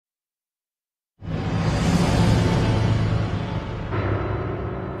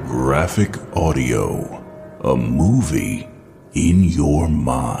Graphic Audio, a movie in your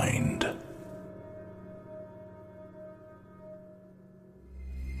mind.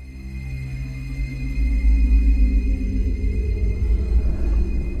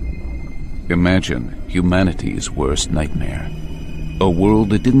 Imagine humanity's worst nightmare. A world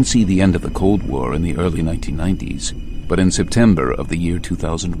that didn't see the end of the Cold War in the early 1990s, but in September of the year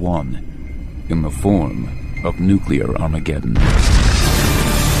 2001, in the form of nuclear Armageddon.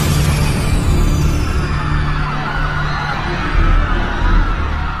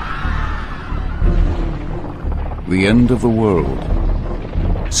 The end of the world.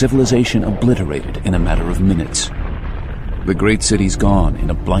 Civilization obliterated in a matter of minutes. The great city's gone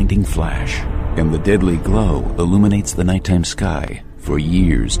in a blinding flash, and the deadly glow illuminates the nighttime sky for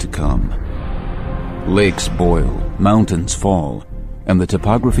years to come. Lakes boil, mountains fall, and the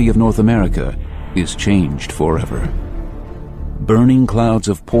topography of North America is changed forever. Burning clouds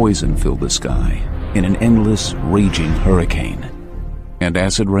of poison fill the sky in an endless, raging hurricane, and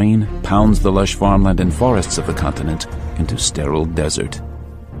acid rain pounds the lush farmland and forests of the continent into sterile desert.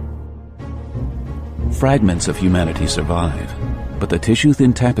 Fragments of humanity survive, but the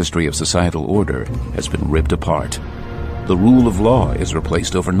tissue-thin tapestry of societal order has been ripped apart. The rule of law is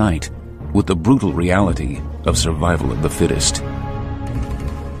replaced overnight with the brutal reality of survival of the fittest.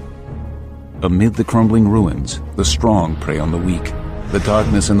 Amid the crumbling ruins, the strong prey on the weak. The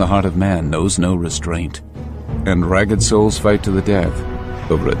darkness in the heart of man knows no restraint, and ragged souls fight to the death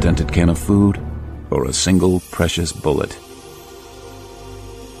over a dented can of food or a single precious bullet.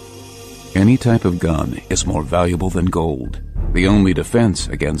 Any type of gun is more valuable than gold, the only defense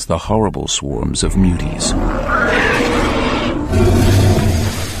against the horrible swarms of muties.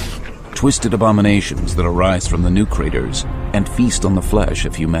 Twisted abominations that arise from the nuke craters and feast on the flesh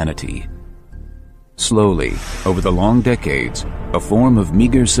of humanity. Slowly, over the long decades, a form of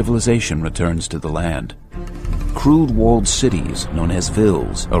meager civilization returns to the land. Crude walled cities known as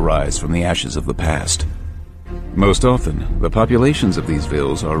villes arise from the ashes of the past. Most often, the populations of these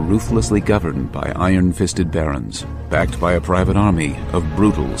villes are ruthlessly governed by iron-fisted barons, backed by a private army of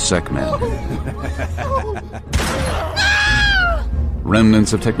brutal Sekmen.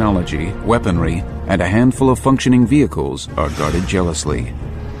 Remnants of technology, weaponry, and a handful of functioning vehicles are guarded jealously.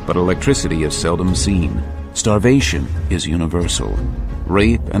 But electricity is seldom seen. Starvation is universal.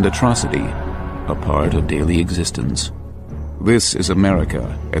 Rape and atrocity a part of daily existence. This is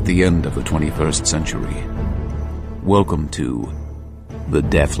America at the end of the 21st century. Welcome to the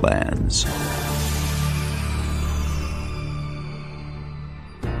Deathlands.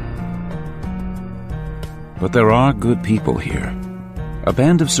 But there are good people here. A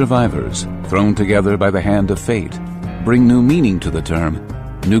band of survivors, thrown together by the hand of fate, bring new meaning to the term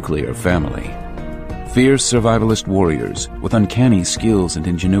nuclear family. Fierce survivalist warriors with uncanny skills and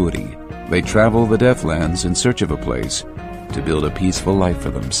ingenuity, they travel the Deathlands in search of a place to build a peaceful life for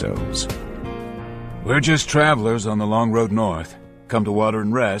themselves. We're just travelers on the long road north, come to water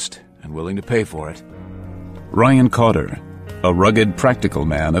and rest, and willing to pay for it. Ryan Cawdor, a rugged, practical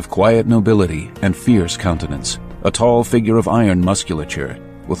man of quiet nobility and fierce countenance, a tall figure of iron musculature,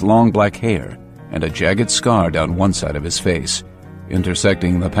 with long black hair and a jagged scar down one side of his face,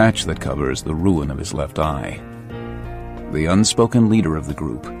 intersecting the patch that covers the ruin of his left eye. The unspoken leader of the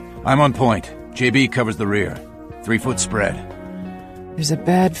group. I'm on point. JB covers the rear. 3-foot spread. There's a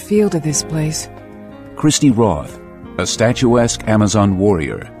bad feel to this place. Krysty Wroth, a statuesque Amazon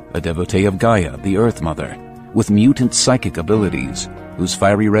warrior, a devotee of Gaia, the Earth Mother, with mutant psychic abilities, whose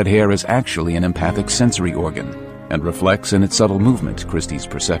fiery red hair is actually an empathic sensory organ and reflects in its subtle movement Krysty's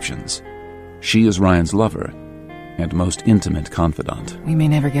perceptions. She is Ryan's lover and most intimate confidant. We may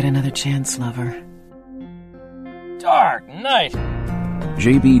never get another chance, lover. Dark night!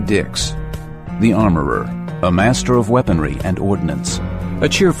 J.B. Dix, the armorer, a master of weaponry and ordnance, a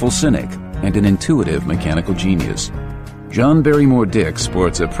cheerful cynic, and an intuitive mechanical genius. John Barrymore Dix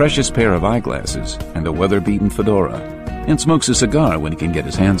sports a precious pair of eyeglasses and a weather-beaten fedora, and smokes a cigar when he can get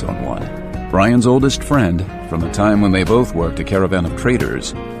his hands on one. Ryan's oldest friend, from the time when they both worked a caravan of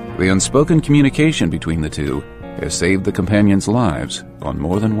traders, the unspoken communication between the two has saved the companions' lives on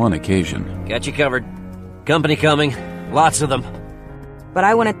more than one occasion. Got you covered. Company coming. Lots of them. But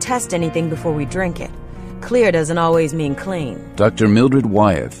I want to test anything before we drink it. Clear doesn't always mean clean. Dr. Mildred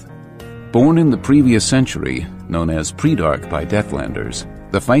Wyeth. Born in the previous century, known as Pre-Dark by Deathlanders,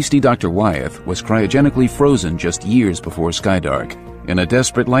 the feisty Dr. Wyeth was cryogenically frozen just years before Skydark, in a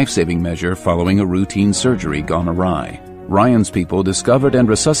desperate life-saving measure following a routine surgery gone awry. Ryan's people discovered and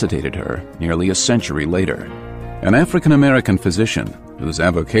resuscitated her nearly a century later. An African-American physician, whose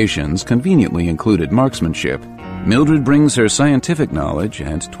avocations conveniently included marksmanship, Mildred brings her scientific knowledge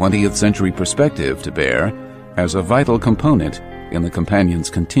and 20th century perspective to bear as a vital component in the companions'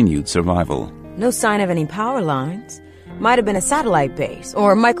 continued survival. No sign of any power lines. Might have been a satellite base,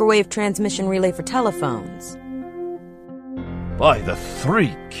 or a microwave transmission relay for telephones. By the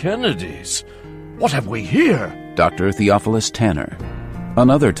three Kennedys! What have we here? Dr. Theophilus Tanner.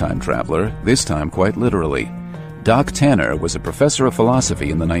 Another time traveler, this time quite literally. Doc Tanner was a professor of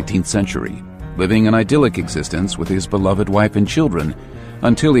philosophy in the 19th century, living an idyllic existence with his beloved wife and children,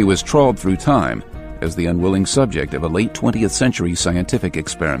 until he was trawled through time as the unwilling subject of a late 20th century scientific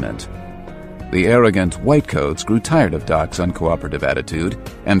experiment. The arrogant whitecoats grew tired of Doc's uncooperative attitude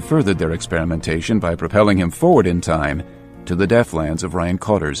and furthered their experimentation by propelling him forward in time to the Deathlands of Ryan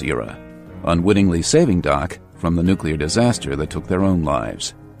Cawdor's era, unwittingly saving Doc from the nuclear disaster that took their own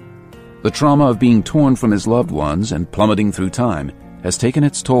lives. The trauma of being torn from his loved ones and plummeting through time has taken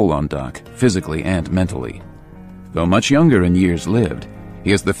its toll on Doc, physically and mentally. Though much younger in years lived,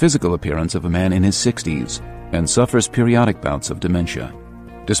 he has the physical appearance of a man in his 60s and suffers periodic bouts of dementia.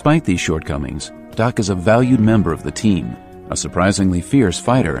 Despite these shortcomings, Doc is a valued member of the team, a surprisingly fierce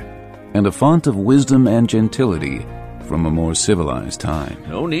fighter, and a font of wisdom and gentility from a more civilized time.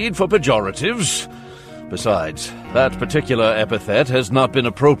 No need for pejoratives. Besides, that particular epithet has not been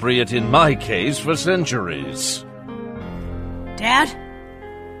appropriate in my case for centuries. Dad?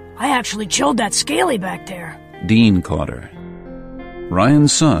 I actually killed that scaly back there. Dean Cawdor.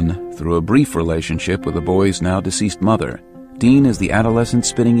 Ryan's son, through a brief relationship with the boy's now deceased mother, Dean is the adolescent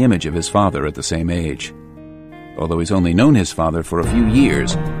spitting image of his father at the same age. Although he's only known his father for a few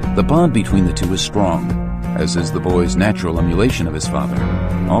years, the bond between the two is strong, as is the boy's natural emulation of his father,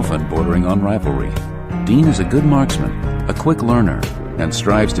 often bordering on rivalry. Dean is a good marksman, a quick learner, and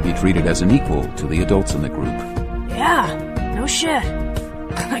strives to be treated as an equal to the adults in the group. Yeah, no shit.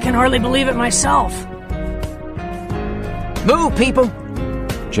 I can hardly believe it myself. Move, people!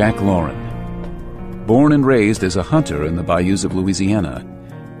 Jack Lauren. Born and raised as a hunter in the bayous of Louisiana,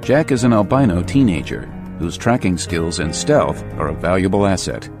 Jack is an albino teenager whose tracking skills and stealth are a valuable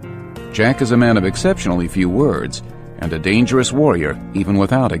asset. Jack is a man of exceptionally few words and a dangerous warrior even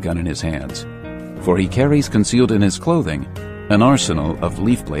without a gun in his hands, for he carries concealed in his clothing an arsenal of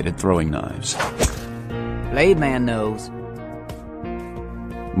leaf-bladed throwing knives. Blade Man knows.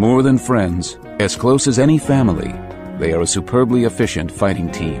 More than friends, as close as any family, they are a superbly efficient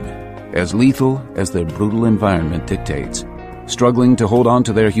fighting team, as lethal as their brutal environment dictates, struggling to hold on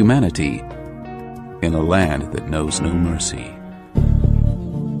to their humanity in a land that knows no mercy.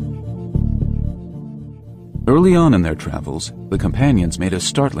 Early on in their travels, the companions made a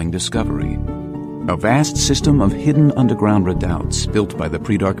startling discovery. A vast system of hidden underground redoubts built by the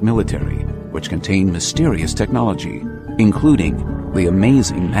pre-dark military, which contain mysterious technology, including the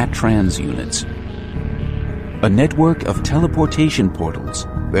amazing Mat-Trans units. A network of teleportation portals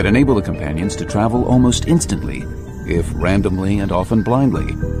that enable the companions to travel almost instantly, if randomly and often blindly,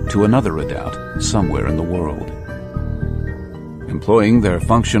 to another redoubt somewhere in the world. Employing their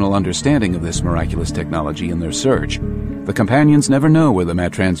functional understanding of this miraculous technology in their search, the companions never know where the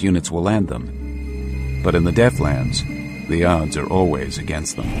Mat-Trans units will land them. But in the Deathlands, the odds are always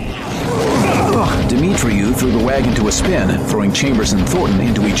against them. Dimitriou threw the wagon into a spin, throwing Chambers and Thornton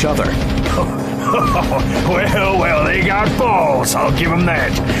into each other. Well, they got balls, I'll give them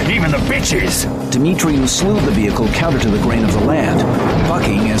that. Even the bitches. Dimitriou slewed the vehicle counter to the grain of the land,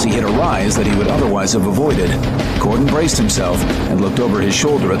 bucking as he hit a rise that he would otherwise have avoided. Gordon braced himself and looked over his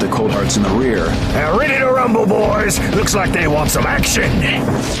shoulder at the Coldhearts in the rear. Ready to rumble, boys. Looks like they want some action.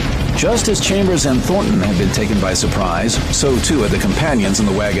 Just as Chambers and Thornton had been taken by surprise, so too had the companions in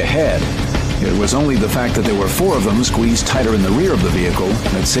the wag ahead. It was only the fact that there were four of them squeezed tighter in the rear of the vehicle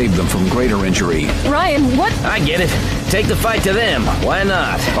that saved them from greater injury. Ryan, what? I get it. Take the fight to them. Why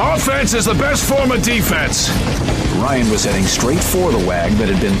not? Offense is the best form of defense. Ryan was heading straight for the wag that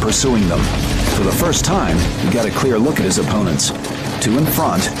had been pursuing them. For the first time, he got a clear look at his opponents. Two in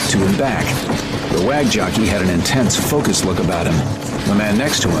front, two in back. The wag jockey had an intense, focused look about him. The man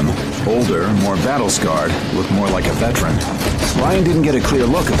next to him, older, more battle-scarred, looked more like a veteran. Ryan didn't get a clear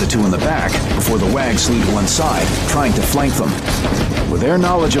look at the two in the back before the wag slewed to one side, trying to flank them. With their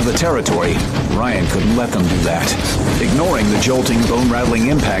knowledge of the territory, Ryan couldn't let them do that. Ignoring the jolting, bone-rattling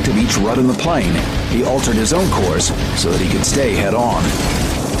impact of each rut in the plane, he altered his own course so that he could stay head-on.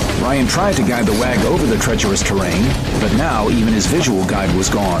 Ryan tried to guide the wag over the treacherous terrain, but now even his visual guide was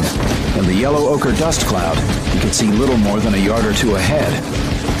gone. In the yellow ochre dust cloud, he could see little more than a yard or two ahead.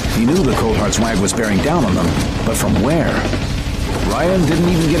 He knew the Coldhearts wag was bearing down on them, but from where? Ryan didn't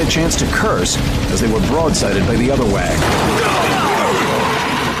even get a chance to curse, as they were broadsided by the other wag.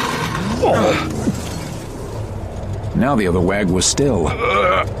 Now the other wag was still.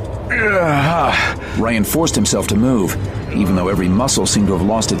 Ryan forced himself to move, even though every muscle seemed to have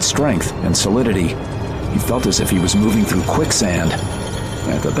lost its strength and solidity. He felt as if he was moving through quicksand.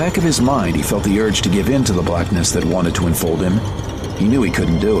 At the back of his mind, he felt the urge to give in to the blackness that wanted to enfold him. He knew he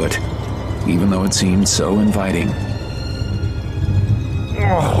couldn't do it, even though it seemed so inviting.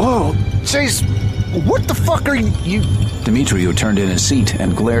 Whoa, Chase, what the fuck are you... Demetriou turned in his seat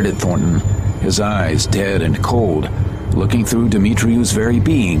and glared at Thornton, his eyes dead and cold, looking through Demetriou's very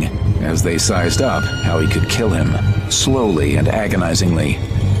being as they sized up how he could kill him, slowly and agonizingly.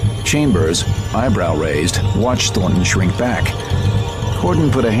 Chambers, eyebrow raised, watched Thornton shrink back.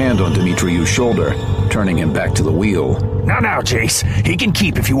 Gordon put a hand on Demetriou's shoulder, turning him back to the wheel. Now, Chase. He can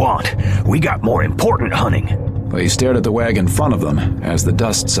keep if you want. We got more important hunting. They stared at the wag in front of them as the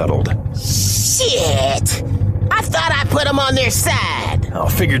dust settled. Shit! I thought I put them on their side. I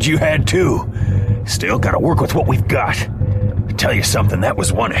figured you had too. Still gotta work with what we've got. Tell you something, that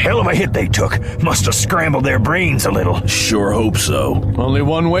was one hell of a hit they took. Must have scrambled their brains a little. Sure hope so. Only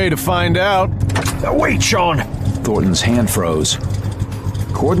one way to find out. Wait, Sean. Thornton's hand froze.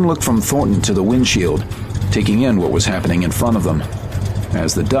 Gordon looked from Thornton to the windshield, taking in what was happening in front of them.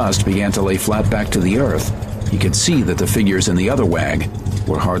 As the dust began to lay flat back to the earth, he could see that the figures in the other wag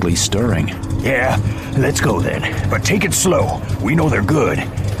were hardly stirring. Yeah, let's go then. But take it slow. We know they're good.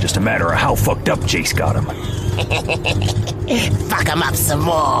 Just a matter of how fucked up Chase got them. Fuck them up some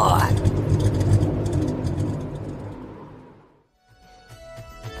more.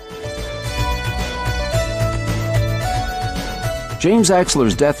 James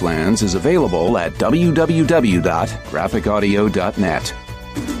Axler's Deathlands is available at www.graphicaudio.net.